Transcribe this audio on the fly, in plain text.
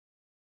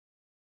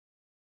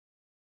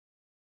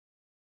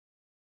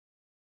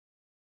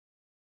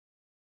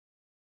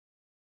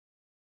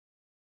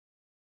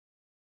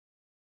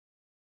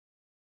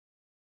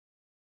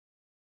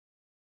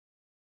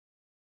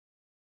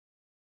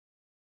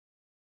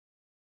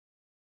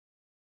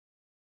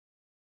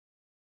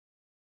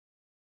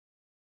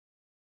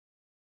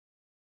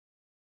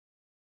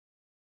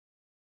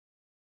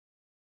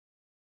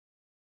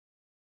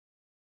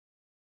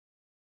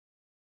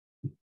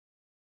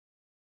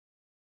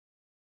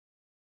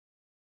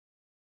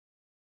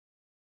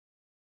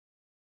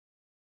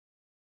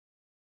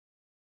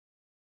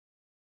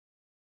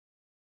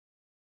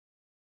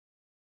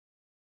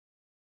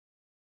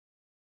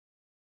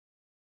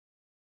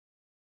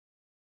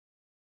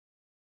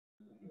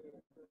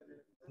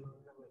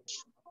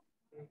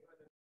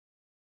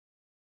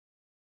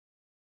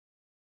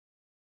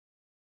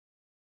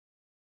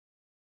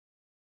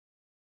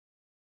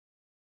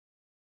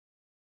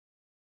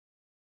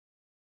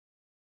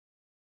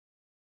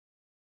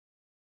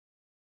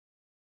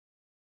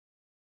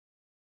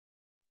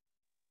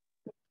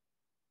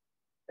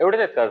एवढेच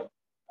आहेत का?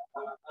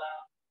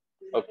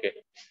 ओके.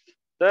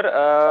 तर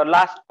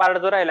लास्ट पार्ट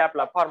जो राहिला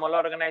आपला फॉर्मल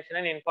ऑर्गनायझेशन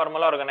आणि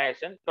इनफॉर्मल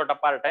ऑर्गनायझेशन, छोटा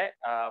पार्ट आहे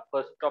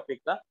first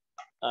टॉपिकचा.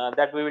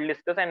 That we will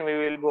discuss and we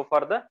will go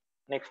for the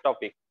next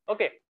topic.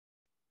 Okay.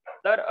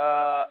 तर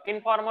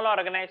informal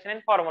organisation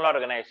and formal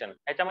organisation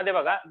ह्याच्यामध्ये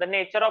बघा, the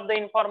nature of the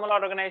informal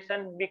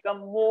organisation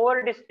become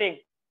more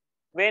distinct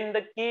when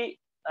the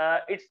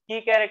its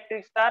key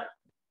characteristics are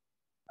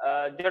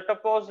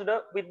juxtaposed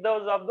with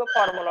those of the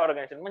formal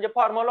organization. म्हणजे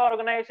formal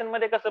organisation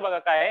मध्ये कसं बघा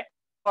काय आहे,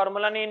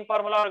 formal आणि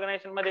इनफॉर्मल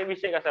ऑर्गनायझेशन मध्ये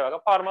विषय कसा आहे बघा.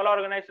 फॉर्मल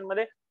ऑर्गनायझेशन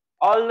मध्ये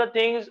all the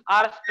things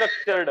R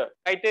structured,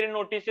 काहीतरी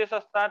नोटिसेस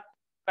असतात,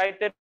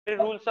 काहीतरी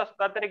रूल्स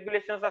असतात,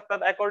 रेग्युलेशन्स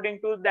असतात. According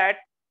to that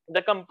the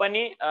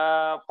company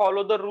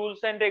follow the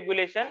rules and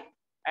regulation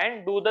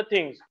and do the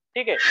things.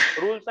 ठीक आहे.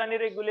 रूल्स आणि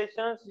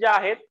रेग्युलेशन्स जे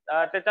आहेत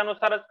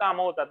त्याच्यानुसारच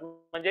कामं होतात.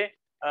 म्हणजे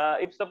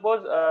if suppose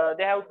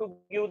they have to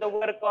give the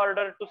work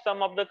order to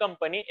some of the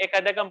company,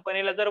 एखाद्या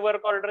कंपनीला जर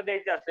वर्क ऑर्डर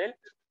द्यायची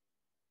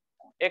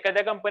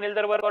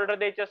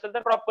असेल, तर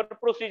प्रॉपर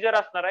प्रोसिजर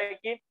असणार आहे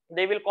की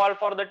they will call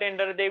for the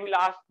tender, they will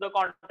ask the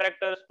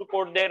contractors to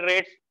coat there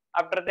rates.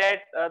 After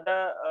that the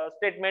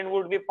statement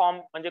would be form.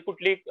 म्हणजे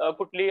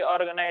कुठली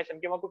ऑर्गनायझेशन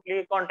किंवा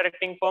कुठली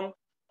कॉन्ट्रॅक्टिंग फर्म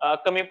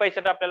कमी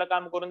पैशात आपल्याला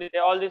काम करून देते.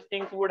 All this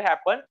things would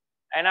happen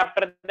and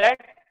after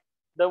that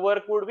the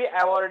work would be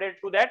awarded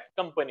to that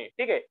company.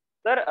 ठीक आहे.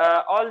 तर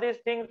all this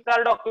things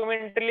R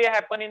documentally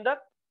happen in the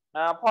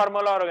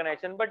formal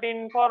organisation. But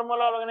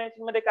informal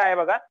organisation मध्ये काय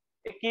बघा,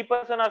 एक की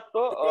पर्सन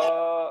असतो,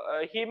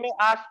 ही may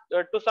ask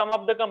to some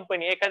of the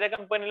company, एखाद्या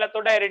कंपनीला तो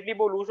डायरेक्टली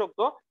बोलवू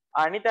शकतो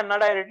आणि त्यांना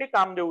डायरेक्टली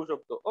काम देऊ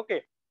शकतो. ओके.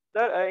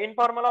 तर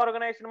इनफॉर्मल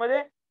ऑर्गनायझेशन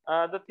मध्ये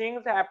the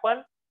things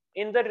happen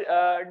in the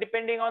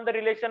depending on the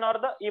relation or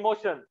the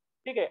emotion.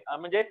 ठीक आहे.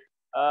 म्हणजे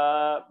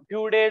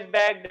few days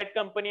back that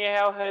company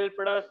have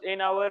helped us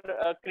in our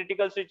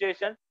critical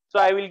situation, so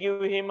I will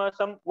give him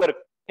some work.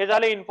 हे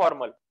झालं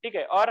informal. ठीक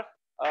आहे. और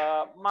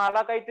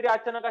मला काहीतरी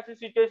अचानक अशी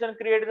सिच्युएशन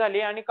क्रिएट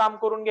झाली आणि काम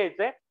करून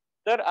घ्यायचंय,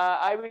 तर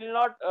I will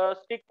not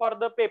stick for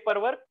the paper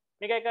work.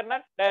 मी काय करणार,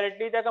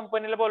 डायरेक्टली त्या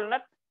कंपनीला बोलणार,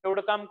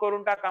 एवढं काम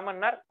करून टाका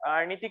म्हणणार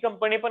आणि ती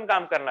कंपनी पण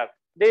काम करणार.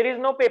 There is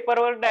no paper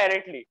work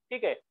directly.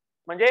 ठीक आहे.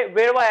 म्हणजे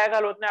वेळ वाया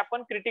घालवत नाही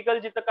आपण. क्रिटिकल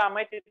जिथं काम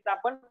आहे तिथं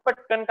आपण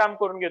पटकन काम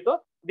करून घेतो.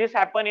 दिस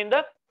happen in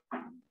the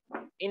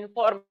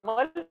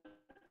informal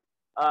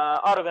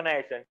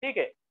organisation. ठीक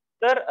आहे.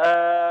 तर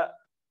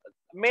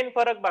मेन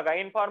फरक बघा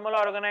इनफॉर्मल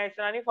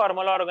ऑर्गनायझेशन आणि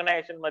फॉर्मल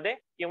ऑर्गनायझेशन मध्ये,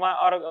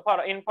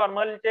 किंवा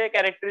इनफॉर्मलचे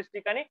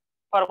कॅरेक्टरिस्टिक आणि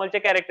फॉर्मलचे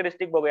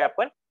कॅरेक्टरिस्टिक बघूया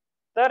आपण.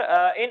 तर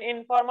in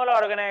informal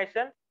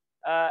organisation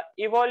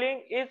evolving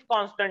is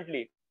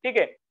constantly. ठीक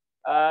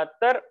आहे.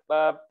 तर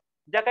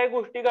ज्या काही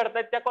गोष्टी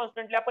घडतात त्या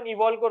कॉन्स्टंटली आपण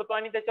इव्हॉल्व्ह करतो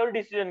आणि त्याच्यावर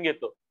डिसिजन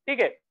घेतो.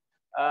 ठीक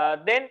आहे.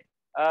 Then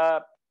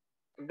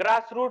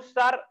grass roots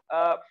R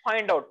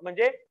find out.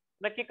 म्हणजे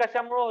नक्की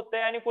कशामुळे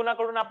होतंय आणि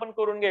कुणाकडून आपण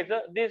करून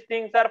घ्यायचं. दिस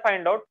things R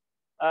find out.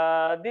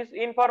 This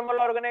informal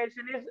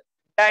organisation is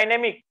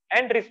dynamic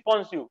and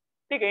responsive.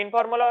 ठीक आहे.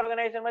 इनफॉर्मल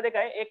ऑर्गनायझेशन मध्ये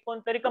काय, एक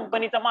कोणतरी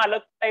कंपनीचा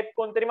मालक टाईप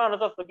कोणतरी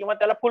माणूस असतो किंवा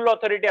त्याला फुल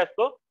ऑथॉरिटी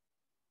असतो.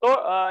 तो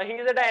he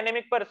is a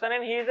dynamic person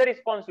and he is a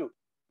responsive.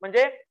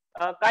 म्हणजे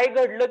काही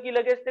घडलं की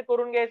लगेच ते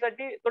करून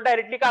घ्यायसाठी तो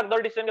डायरेक्टली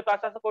कागदावर डिसिजन घेतो,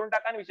 असं करून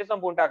टाका आणि विषय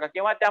संपवून टाका,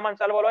 किंवा त्या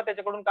माणसाला बोलवा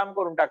त्याच्याकडून काम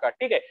करून टाका.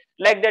 ठीक आहे.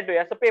 Like that way.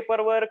 असं पेपर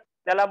वर्क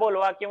त्याला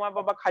बोलवा, किंवा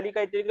बाबा खाली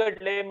काहीतरी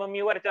घडले मग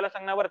मी वरच्याला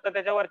सांगणार, वरचा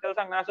त्याच्या वरच्याला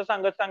सांगणार, असं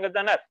सांगत सांगत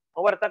जाणार.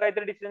 वरचा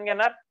काहीतरी डिसिजन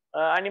घेणार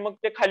आणि मग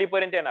ते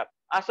खालीपर्यंत येणार.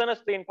 असं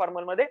नसतं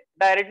इनफॉर्मल मध्ये.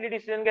 डायरेक्टली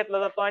डिसिजन घेतला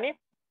जातो आणि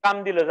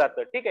काम दिलं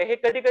जातं. ठीक आहे. हे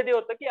कधी कधी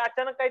होतं की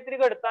अचानक काहीतरी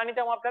घडतं आणि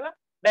तेव्हा आपल्याला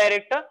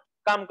डायरेक्ट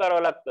काम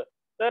करावं लागतं.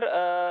 तर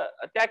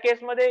त्या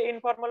केसमध्ये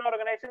इनफॉर्मल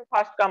ऑर्गनायझेशन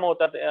फास्ट काम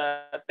होतात.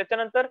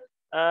 त्याच्यानंतर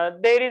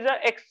there is a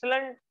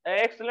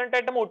excellent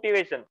at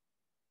motivation.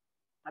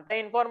 आता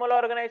इन्फॉर्मल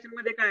ऑर्गनायझेशन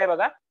मध्ये काय आहे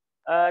बघा,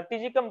 ती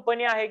जी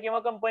कंपनी आहे किंवा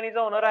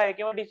कंपनीचा ओनर आहे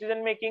किंवा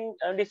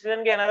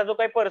डिसिजन घेणारा जो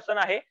काही पर्सन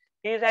आहे,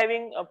 he is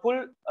having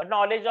full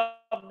knowledge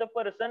of the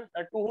person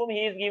to whom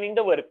he is giving the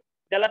work.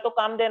 त्याला तो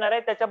काम देणार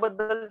आहे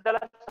त्याच्याबद्दल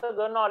त्याला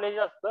सगळं नॉलेज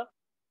असतं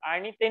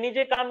आणि त्यांनी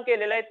जे काम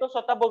केलेलं आहे तो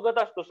स्वतः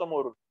बघत असतो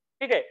समोरून.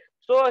 ठीक आहे.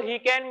 So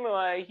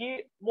he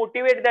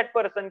motivate that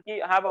person की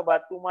हा बाबा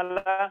तू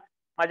मला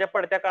माझ्या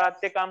पडत्या काळात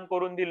ते काम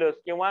करून दिलंस,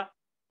 किंवा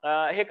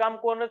हे काम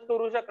कोणच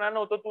करू शकणार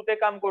नव्हतं, तू ते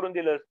काम करून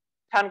दिलंस,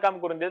 छान काम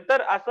करून दिलं.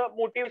 तर असं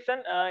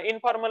मोटिवेशन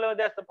इनफॉर्मल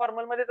मध्ये असतं.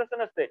 फॉर्मल मध्ये तसं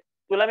नसतंय.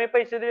 तुला मी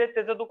पैसे दिले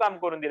त्याचं तू काम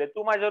करून दिले,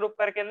 तू माझ्यावर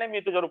उपकार केला नाही, मी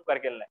तुझ्यावर उपकार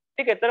केला नाही.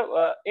 ठीक आहे.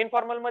 तर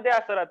इनफॉर्मल मध्ये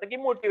असं राहतं की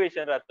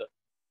मोटिवेशन राहतं.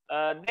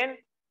 Then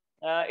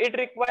it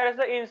requires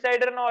the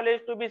insider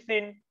knowledge to be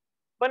seen.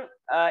 पण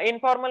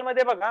इनफॉर्मल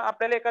मध्ये बघा,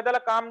 आपल्याला एखाद्याला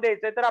काम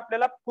द्यायचंय तर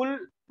आपल्याला फुल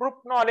प्रूफ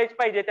नॉलेज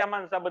पाहिजे त्या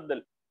माणसाबद्दल.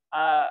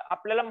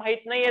 आपल्याला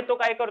माहित नाहीये तो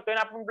काय करतोय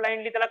आणि आपण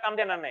ब्लाइंडली त्याला काम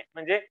देणार नाही.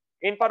 म्हणजे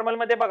इन्फॉर्मल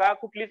मध्ये बघा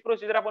कुठलीच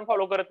प्रोसिजर आपण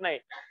फॉलो करत नाही,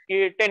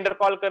 की टेंडर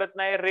कॉल करत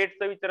नाही,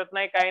 रेटचं विचारत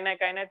नाही, काय नाही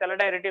काय नाही, त्याला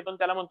डायरेक्ट येतो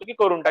त्याला म्हणतो की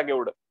करून टाक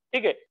एवढं.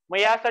 ठीक आहे. मग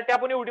यासाठी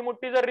आपण एवढी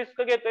मोठी जर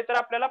रिस्क घेतोय तर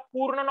आपल्याला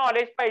पूर्ण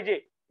नॉलेज पाहिजे,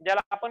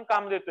 ज्याला आपण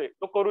काम देतोय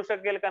तो करू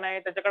शकेल का नाही,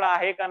 त्याच्याकडे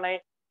आहे का नाही,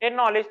 हे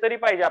नॉलेज तरी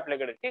पाहिजे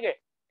आपल्याकडे. ठीक आहे.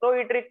 So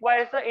it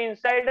requires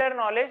insider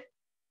knowledge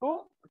to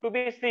to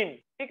be seen.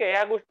 ठीक आहे.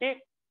 या गोष्टी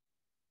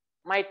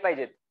माहित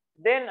पाहिजेत.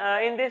 Then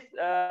in this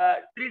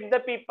treat the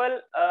people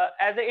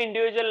as a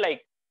individual like.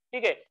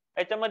 ठीक आहे.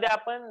 याच्यामध्ये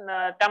आपण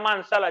त्या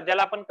माणसाला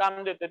ज्याला आपण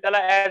काम देतोय त्याला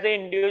ऍज अ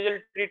इंडिव्हिज्युअल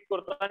ट्रीट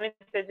करतो आणि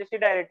त्याच्याशी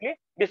डायरेक्टली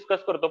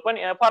डिस्कस करतो. पण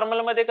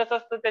फॉर्मल मध्ये कसं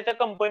असतं, त्याच्या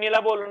कंपनीला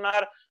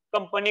बोलणार,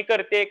 कंपनी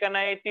करते का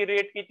नाही, ती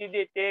रेट किती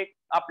देते,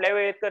 आपल्या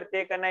वेळेत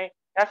करते का नाही,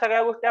 या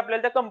सगळ्या गोष्टी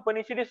आपल्याला त्या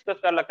कंपनीशी डिस्कस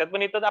करायला लागतात.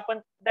 पण इथं आपण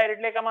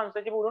डायरेक्टली एका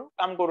माणसाची बोलून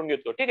काम करून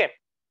घेतो. ठीक आहे.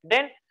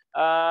 Then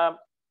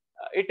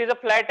it is a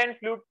flat and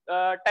fluid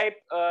type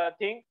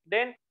thing.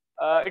 Then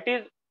it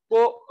is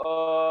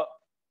uh,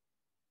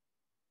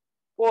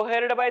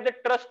 cohered by the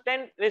trust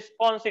and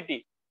responsibility.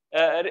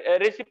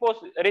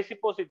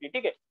 रेसिपोसिटी.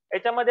 ठीक आहे.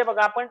 याच्यामध्ये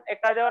बघा आपण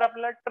एखाद्यावर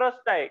आपल्याला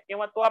ट्रस्ट आहे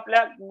किंवा तो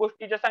आपल्या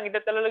गोष्टीच्या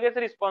सांगितल्या त्याला लगेच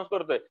रिस्पॉन्स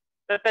करतोय,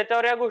 तर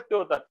त्याच्यावर या गोष्टी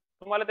होतात.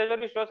 तुम्हाला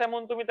त्याच्यावर विश्वास आहे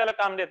म्हणून तुम्ही त्याला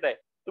काम देताय.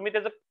 तुम्ही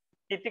त्याचं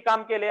किती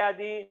काम केले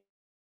आधी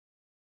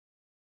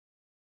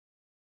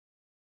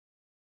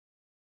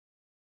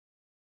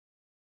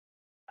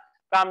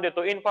काम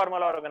देतो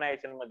इनफॉर्मल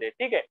ऑर्गनायझेशन मध्ये.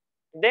 ठीक आहे.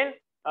 Then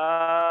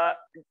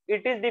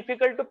it is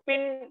difficult to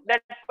pin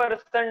that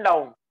person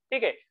down.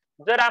 ठीक आहे.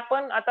 जर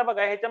आपण आता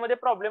बघा ह्याच्यामध्ये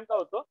प्रॉब्लेम काय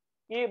होतो,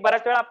 की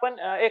बऱ्याच वेळा आपण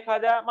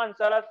एखाद्या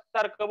माणसाला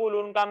सारखं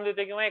बोलून काम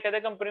देतोय किंवा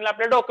एखाद्या कंपनीला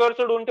आपल्या डोक्यावर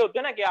सोडून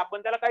ठेवतोय ना, की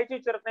आपण त्याला काहीच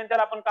विचारत नाही,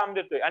 त्याला आपण काम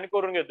देतोय आणि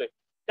करून घेतोय.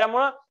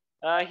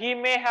 त्यामुळं ही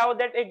may have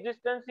that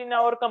existence in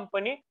our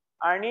company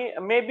आणि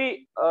मे बी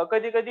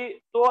कधी कधी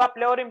तो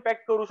आपल्यावर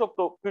इम्पॅक्ट करू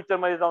शकतो फ्युचर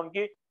मध्ये जाऊन,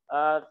 की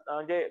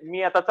म्हणजे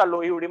मी आता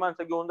चाललो एवढी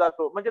माणसं घेऊन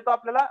जातो, म्हणजे तो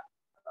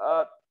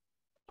आपल्याला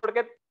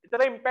थोडक्यात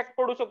त्याचा इम्पॅक्ट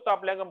पडू शकतो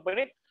आपल्या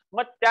कंपनीत.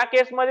 मग त्या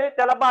केसमध्ये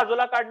त्याला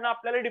बाजूला काढणं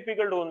आपल्याला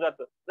डिफिकल्ट होऊन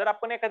जातं. जर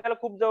आपण एखाद्याला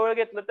खूप जवळ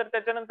घेतलं तर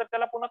त्याच्यानंतर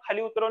त्याला पुन्हा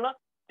खाली उतरवणं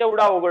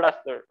तेवढं अवघड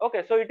असतं.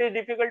 Okay. So it is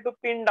difficult to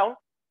pin down.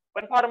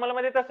 पण फॉर्मल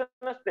मध्ये तसं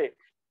नसते.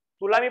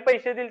 तुला मी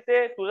पैसे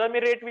दिलते, तुझा मी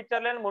रेट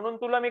विचारला म्हणून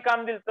तुला मी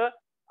काम दिलतं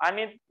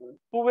आणि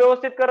तू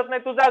व्यवस्थित करत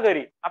नाही, तू जा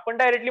घरी, आपण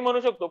डायरेक्टली म्हणू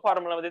शकतो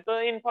फॉर्मल मध्ये.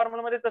 तर इनफॉर्मल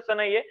मध्ये तसं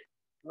नाहीये.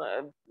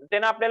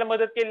 त्याने आपल्याला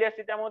मदत केली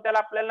असती त्यामुळे त्याला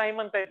आपल्याला नाही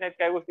म्हणता येत नाहीत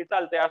काही गोष्टी,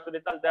 चालतंय असू दे,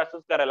 चालतंय,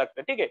 असंच करायला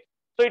लागतं. ठीक आहे.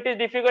 So it is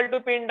difficult to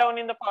pin down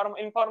in the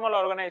informal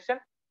organisation.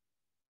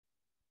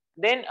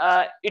 Then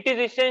it is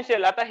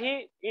essential. आता ही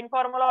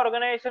इनफॉर्मल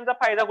ऑर्गनायझेशनचा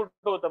फायदा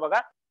कुठं होतो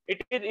बघा.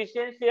 It is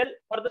essential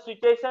for the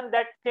situation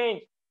that change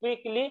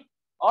quickly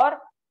और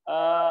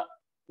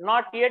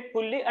नॉट येट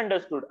फुल्ली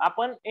अंडरस्टूड.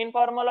 आपण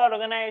इनफॉर्मल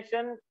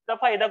ऑर्गनायझेशनचा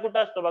फायदा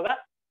कुठं असतो बघा,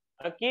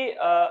 की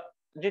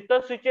जिथं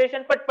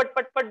सिच्युएशन पटपट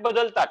पटपट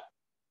बदलतात.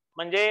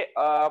 म्हणजे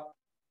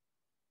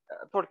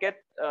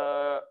थोडक्यात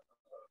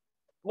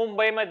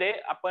मुंबईमध्ये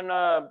आपण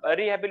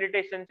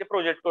रिहॅबिलिटेशनचे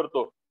प्रोजेक्ट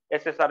करतो,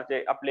 SSR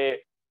चे आपले,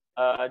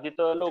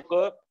 जिथं लोक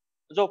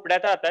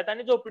झोपड्यात राहतात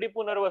आणि झोपडी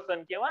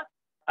पुनर्वसन किंवा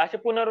असे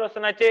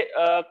पुनर्वसनाचे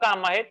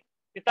काम आहेत.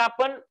 तिथं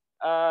आपण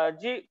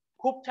जी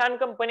खूप छान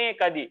कंपनी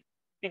एखादी,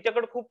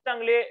 तिच्याकडे खूप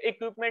चांगले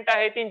इक्विपमेंट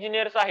आहेत,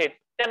 इंजिनियर्स आहेत,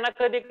 त्यांना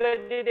कधी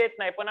कधी देत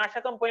नाही, पण अशा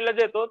कंपनीला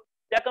देतो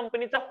त्या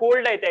कंपनीचा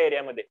होल्ड आहे त्या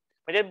एरियामध्ये.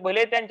 म्हणजे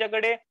भले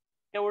त्यांच्याकडे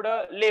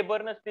तेवढं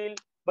लेबर नसतील,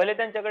 भले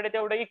त्यांच्याकडे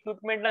तेवढं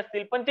इक्विपमेंट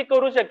नसतील, पण ती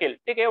करू शकेल.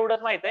 ठीक आहे,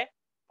 एवढंच माहित आहे.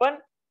 पण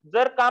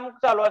जर काम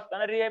चालू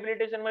असताना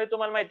रिहॅबिलिटेशन मध्ये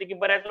तुम्हाला माहिती की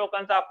बऱ्याच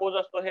लोकांचा अपोज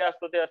असतो, हे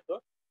असतो, ते असतो,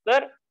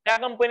 तर त्या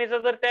कंपनीचा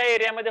जर त्या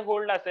एरियामध्ये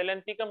होल्ड असेल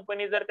आणि ती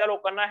कंपनी जर त्या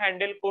लोकांना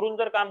हँडल करून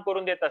जर काम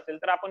करून देत असेल,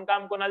 तर आपण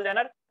काम कोणाला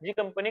देणार, जी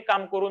कंपनी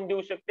काम करून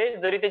देऊ शकते,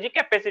 जरी त्याची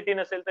कॅपॅसिटी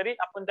नसेल तरी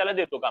आपण त्याला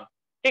देतो काम.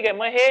 ठीक आहे.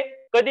 मग हे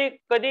कधी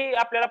कधी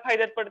आपल्याला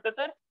फायद्यात पडतं,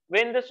 तर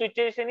Wien the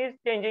situation is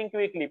changing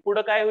quickly.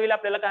 पुढे काय होईल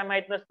आपल्याला काय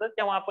माहित नसतं,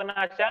 तेव्हा आपण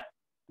अशा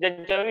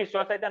ज्यांच्यावर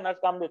विश्वास आहे त्यांनाच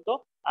काम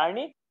देतो.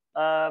 आणि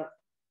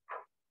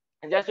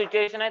ज्या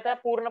सिच्युएशन आहे त्या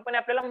पूर्णपणे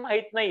आपल्याला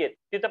माहित नाहीयेत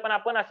तिथं पण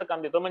आपण असं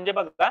काम देतो. म्हणजे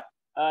बघा,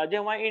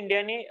 जेव्हा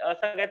इंडियाने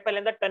सगळ्यात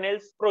पहिल्यांदा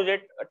टनेल्स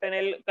प्रोजेक्ट,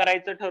 टनेल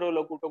करायचं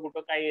ठरवलं कुठं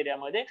कुठं काही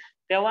एरियामध्ये,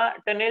 तेव्हा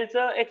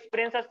टनेलचं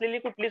एक्सपिरियन्स असलेली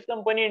कुठलीच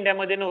कंपनी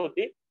इंडियामध्ये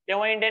नव्हती.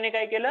 तेव्हा इंडियाने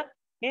काय केलं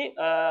की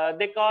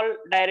they call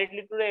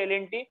directly to the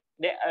LNT,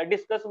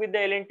 discuss with the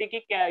LNT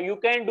की यू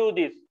कॅन डू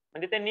दिस.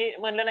 म्हणजे त्यांनी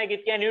म्हणलं नाही की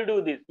can you do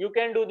this, you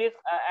can do this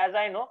as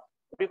I know,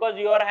 because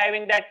you are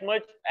having that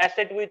much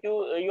asset with you,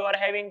 you are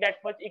having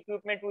that much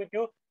equipment with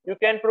you, you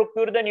can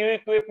procure the new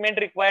equipment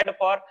required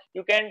for,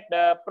 you can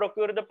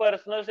procure the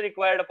personals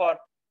required for,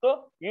 so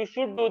you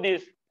should do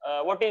this,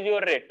 what is your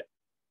rate.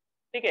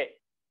 ठीक आहे.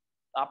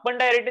 आपण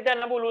directly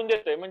त्यांना बोलवून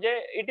देतोय, म्हणजे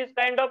it is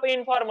kind of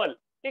informal.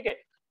 ठीक आहे.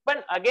 पण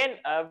again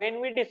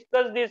Wien we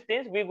discuss this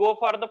things we go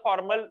for the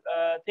formal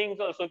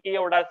things also, की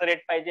एवढाच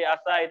रेट पाहिजे,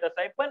 असं आहे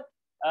तसं आहे. पण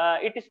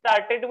it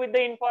started with the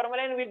informal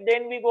and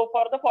then we go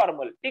for the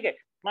formal. ठीक आहे.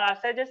 मग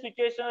अशा ज्या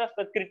सिच्युएशन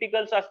असतात,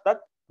 क्रिटिकल्स असतात,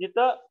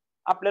 जिथं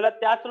आपल्याला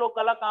त्याच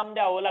लोकांना काम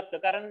द्यावं लागतं.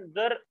 कारण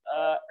जर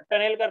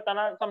टनेल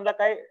करताना समजा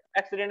काय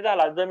ऍक्सिडेंट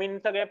झाला, जमीन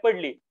सगळ्या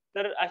पडली,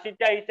 तर अशी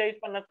 40-40,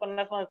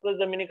 50-50 माणसं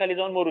जमिनीखाली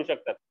जाऊन मरू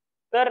शकतात.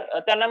 तर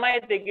त्यांना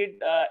माहिती आहे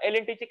की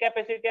L&T ची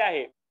कॅपॅसिटी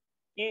आहे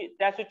की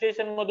त्या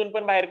सिच्युएशन मधून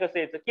पण बाहेर कसं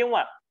यायचं,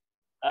 किंवा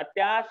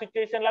त्या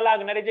सिच्युएशनला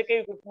लागणारे जे काही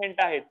इक्विपमेंट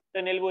आहेत,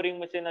 टनेल बोरिंग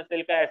मशीन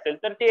असेल, काय असेल,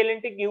 तर ते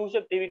L&T घेऊ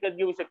शकते, विकत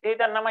घेऊ शकते. हे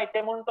त्यांना माहिती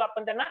आहे, म्हणून तो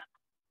आपण त्यांना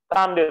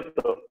काम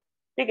देतो.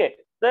 ठीक आहे.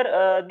 तर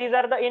these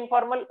R the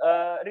informal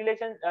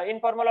relation,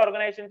 informal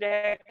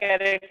ऑर्गनायझेशनच्या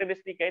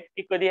कॅरेक्टरिस्टिक आहेत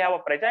की कधी ह्या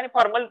वापरायच्या. आणि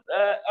फॉर्मल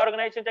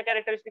ऑर्गनायझेशनच्या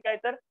कॅरेक्टरिस्टिक आहे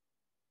तर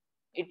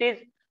it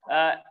is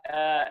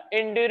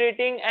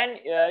इंड्युरेटिंग and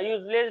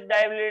useless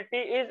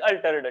डायबिलिटी is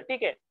Altered.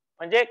 ठीक आहे.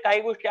 म्हणजे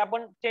काही गोष्टी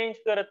आपण चेंज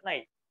करत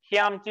नाही. हे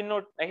आमची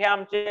नोट, हे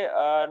आमचे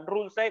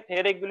रूल्स आहेत,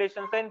 हे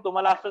रेग्युलेशन आहेत,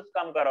 तुम्हाला असंच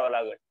काम करावं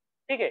लागेल.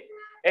 ठीक आहे.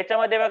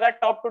 याच्यामध्ये बघा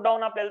टॉप टू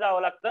डाऊन आपल्याला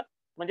जावं लागतं.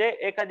 म्हणजे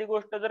एखादी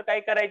गोष्ट जर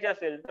काही करायची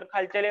असेल तर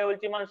खालच्या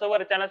लेवलची माणसं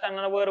वरच्यांना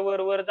सांगणार, वर वर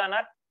वर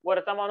जाणार,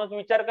 वरचा माणूस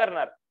विचार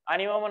करणार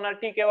आणि मग म्हणणार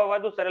ठीक आहे बाबा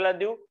दुसऱ्याला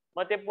देऊ.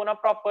 मग ते पुन्हा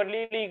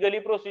प्रॉपरली लिगली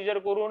प्रोसिजर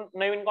करून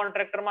नवीन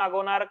कॉन्ट्रॅक्टर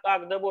मागवणार,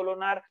 कागद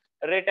बोलवणार,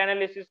 रेट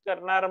अनालिसिस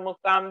करणार, मग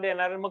काम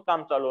देणार, मग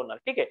काम चालू होणार.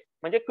 ठीक आहे.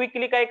 म्हणजे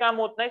क्विकली काही काम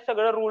होत नाही,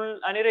 सगळं रूल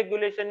आणि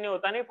रेग्युलेशन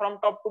होत आणि from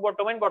top to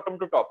bottom and bottom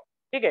to top.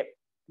 ठीक आहे.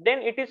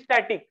 Then it is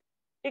static.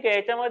 ठीक आहे.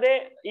 याच्यामध्ये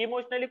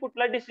इमोशनली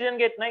कुठला डिसिजन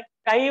घेत नाही,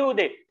 काही होऊ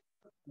दे.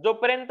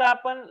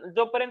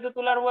 जोपर्यंत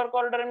तुला वर्क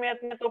ऑर्डर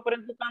मिळत नाही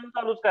तोपर्यंत काम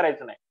चालूच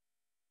करायचं नाही,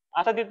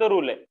 असा तिथं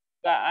रूल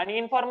आहे. आणि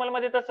इनफॉर्मल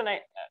मध्ये तसं नाही,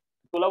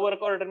 तुला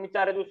वर्क ऑर्डर मी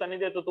 4 दिवसांनी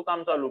देतो, तू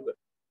काम चालू कर,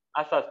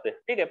 असं असते.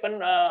 ठीक आहे. पण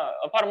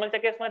फॉर्मलच्या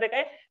केसमध्ये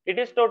काय, it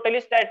is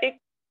totally static.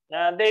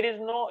 There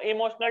is no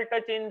emotional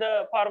touch in the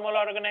formal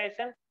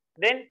organisation.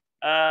 Then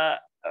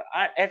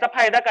याचा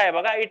फायदा काय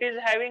बघा, it is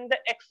having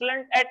the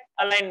excellent at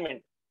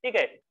alignment. ठीक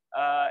आहे.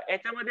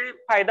 याच्यामध्ये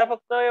फायदा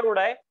फक्त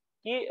एवढा आहे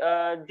की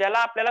ज्याला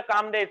आपल्याला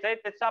काम द्यायचंय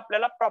त्याचं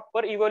आपल्याला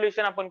प्रॉपर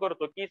इव्हॅल्युएशन आपण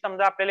करतो. की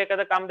समजा आपल्याला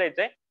एखादं काम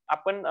द्यायचंय,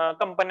 आपण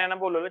कंपन्यांना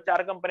बोलवलं,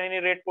 4 कंपन्यांनी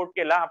रेट कोट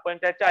केला, आपण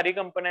त्या 4ही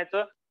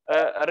कंपन्याचं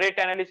रेट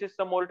अनालिसिस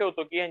समोर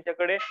ठेवतो की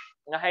यांच्याकडे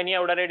ह्यानी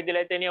एवढा रेट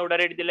दिलाय, त्यांनी एवढा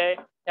रेट दिलाय,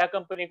 त्या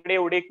कंपनीकडे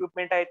एवढे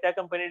इक्विपमेंट आहेत, त्या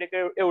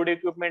कंपनीकडे एवढे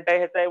इक्विपमेंट आहे,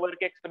 ह्याचा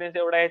वर्क एक्सपिरियन्स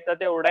एवढा आहे, ह्याचा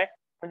तेवढा आहे.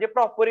 म्हणजे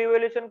प्रॉपर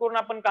इव्हॅल्युएशन करून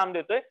आपण काम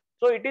देतोय.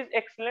 So it is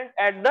excellent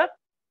at the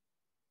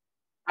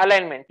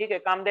alignment. ठीक आहे.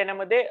 काम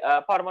देण्यामध्ये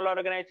formal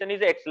organisation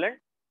is excellent.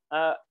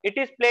 It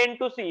is plain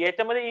to C.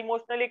 याच्यामध्ये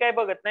इमोशनली काय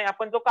बघत नाही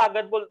आपण, जो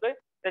कागद बोलतोय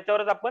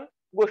त्याच्यावरच आपण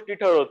गोष्टी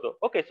ठरवतो.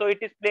 Okay. So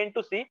it is plain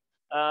to C.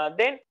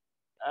 Then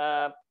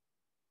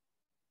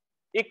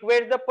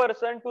equate the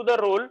person to the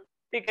role.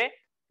 ठीक आहे.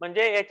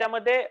 म्हणजे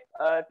याच्यामध्ये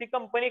ती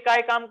कंपनी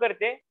काय काम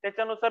करते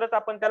त्याच्यानुसारच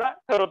आपण त्याला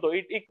ठरवतो.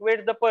 It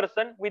equate the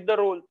person with the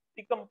role.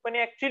 ती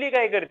कंपनी ऍक्च्युली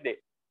काय करते,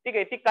 ठीक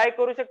आहे, ती काय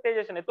करू शकते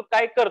त्याच्याने, तो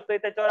काय करतोय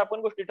त्याच्यावर आपण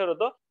गोष्टी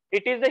ठरवतो.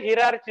 It is the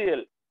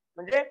hierarchical.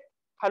 म्हणजे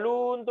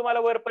खालून तुम्हाला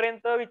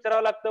वरपर्यंत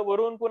विचारावं लागतं,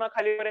 वरून पुन्हा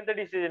खालीपर्यंत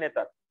डिसिजन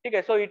येतात. ठीक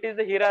आहे. So it is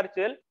the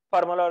hierarchical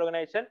formal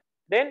organisation.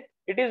 Then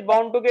it is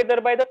bound together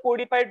by the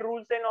कोडिफाईड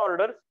rules and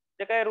orders.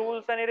 जे काही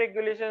रूल्स आणि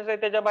रेग्युलेशन आहे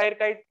त्याच्या बाहेर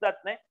काहीच जात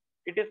नाही.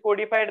 It is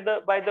कोडिफाईड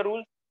by the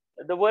rules.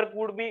 The work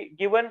would be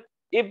given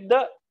if the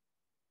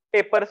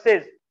paper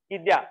says की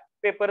द्या.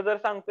 पेपर जर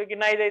सांगतोय की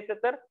नाही द्यायचं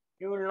तर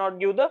you will not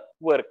give the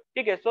work.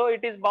 ठीक आहे. So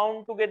it is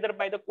bound together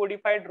by the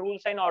कोडिफाईड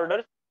rules and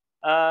orders.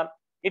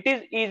 It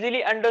is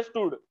easily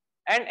understood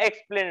and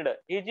explained.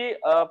 He G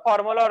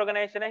formal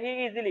organisation आहे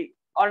ही इझिली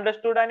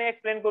अंडरस्टूड आणि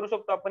एक्सप्लेन करू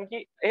शकतो आपण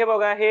की हे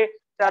बघा, हे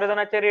 4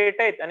 जणांचे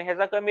रेट आहेत आणि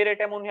ह्याचा कमी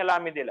रेट आहे म्हणून ह्याला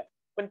आम्ही दिला.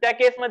 पण त्या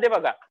केसमध्ये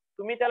बघा,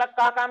 तुम्ही त्याला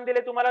का काम दिले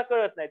तुम्हाला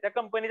कळत नाही. त्या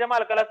कंपनीच्या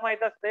मालकालाच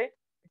माहित असते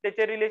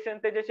त्याचे रिलेशन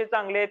त्याच्याशी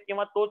चांगले आहेत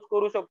किंवा तोच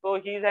करू शकतो.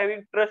 He is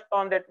having trust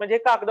on that. म्हणजे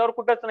कागदावर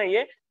कुठंच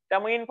नाहीये.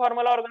 त्यामुळे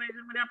इनफॉर्मल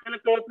ऑर्गनायझेशन मध्ये आपल्याला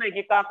कळत नाही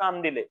की का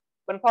काम दिले.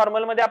 पण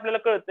फॉर्मल मध्ये आपल्याला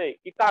कळतंय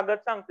की कागद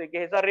सांगतोय की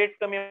ह्याचा रेट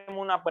कमी आहे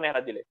म्हणून आपण ह्याला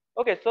दिले.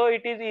 Okay. So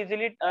it is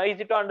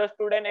easy to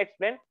understood and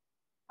explain.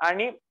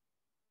 आणि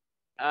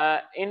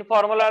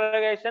informal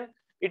organisation,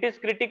 it is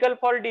critical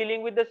for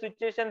dealing with the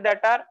situation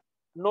that R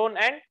non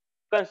and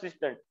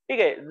consistent. ठीक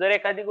आहे. जर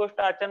एखादी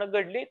गोष्ट अचानक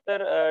घडली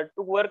तर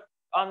टू वर्क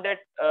ऑन दॅट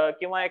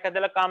किंवा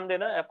एखाद्याला काम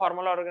देणं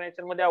फॉर्मल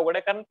ऑर्गनायझेशन मध्ये अवघड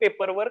आहे, कारण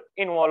पेपर वर्क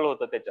इन्व्हॉल्व्ह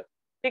होतं त्याच्यात.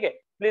 ठीक आहे.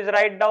 Please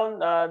write down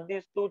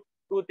this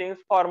two things,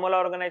 formal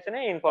organisation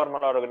आणि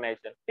इनफॉर्मल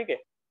ऑर्गनायझेशन. ठीक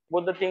आहे.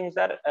 Both the things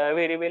R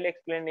very well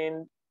explain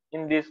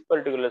in this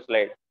particular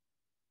slide.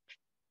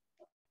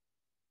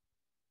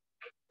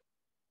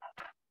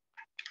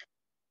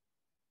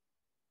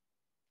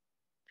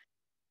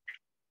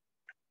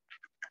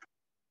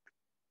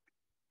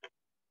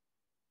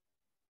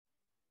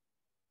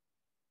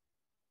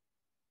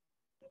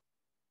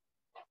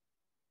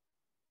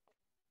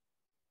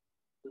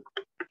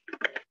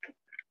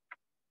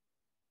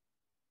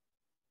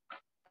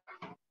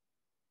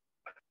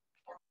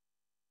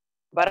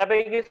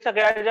 बऱ्यापैकी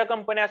सगळ्या ज्या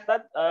कंपन्या असतात,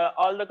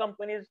 all the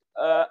companies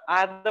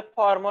R the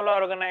formal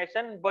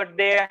organisation but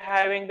they are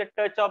having the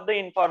touch of the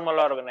informal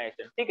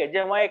organisation. ठीक आहे.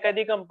 जेव्हा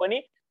एखादी कंपनी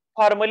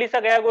फॉर्मली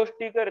सगळ्या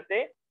गोष्टी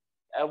करते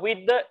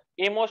with the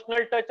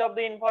emotional touch of the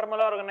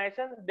informal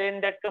organisation, then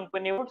that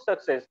company would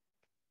success.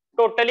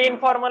 Totally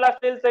informal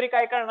असेल तरी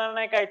काय करणार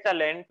नाही, काय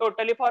चाललंय. आणि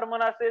टोटली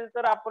फॉर्मल असेल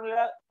तर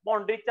आपल्याला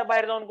बाउंड्रीजच्या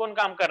बाहेर जाऊन कोण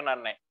काम करणार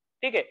नाही.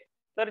 ठीक आहे.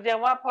 तर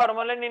जेव्हा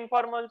फॉर्मल आणि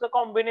इन्फॉर्मलचं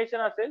कॉम्बिनेशन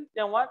असेल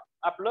तेव्हा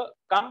आपलं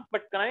काम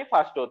पटकन आणि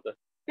फास्ट होतं.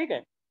 ठीक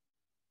आहे.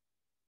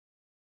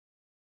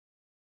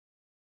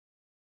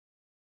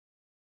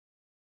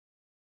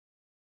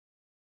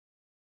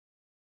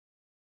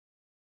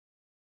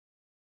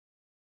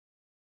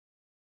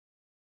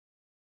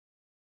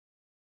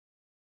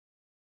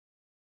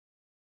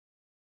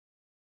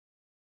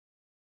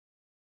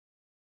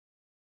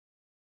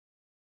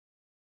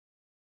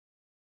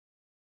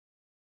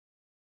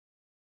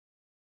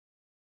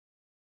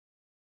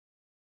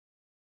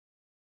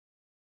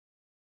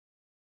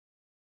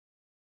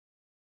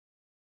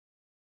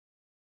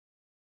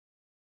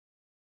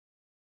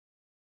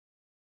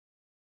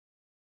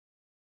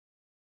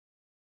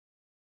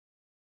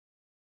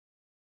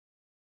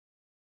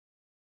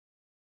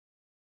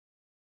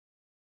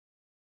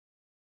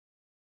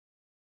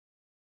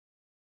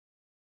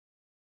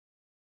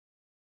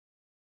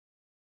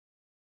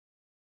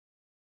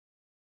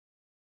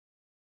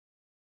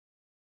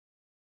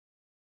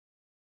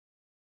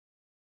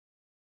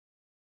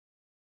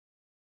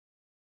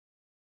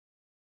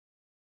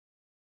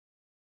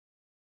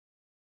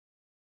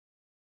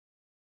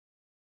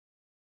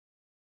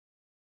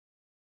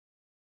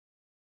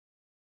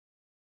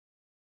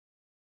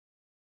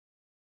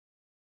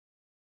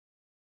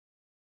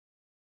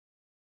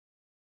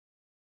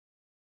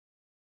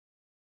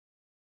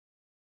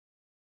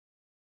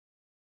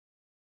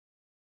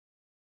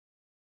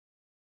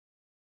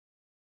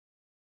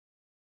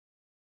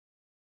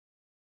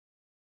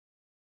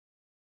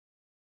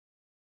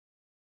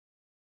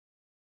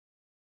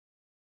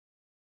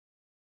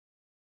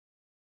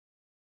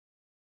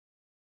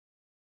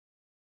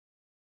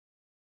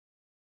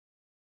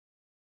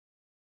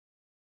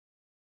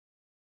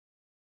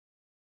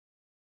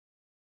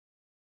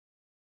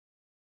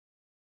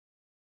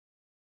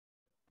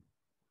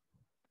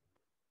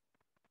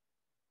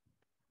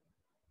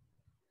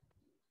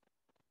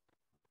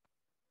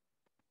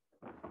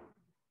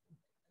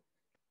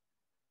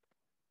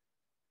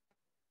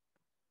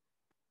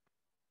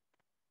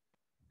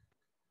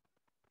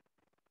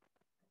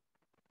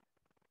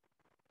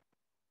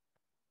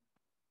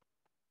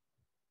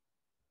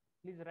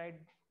 Please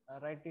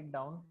write it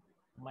down.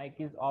 Mic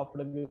is off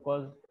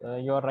because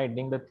you are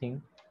writing the thing.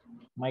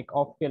 Mic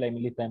off केलाय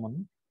मी लिहिताय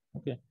म्हणून.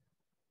 Okay.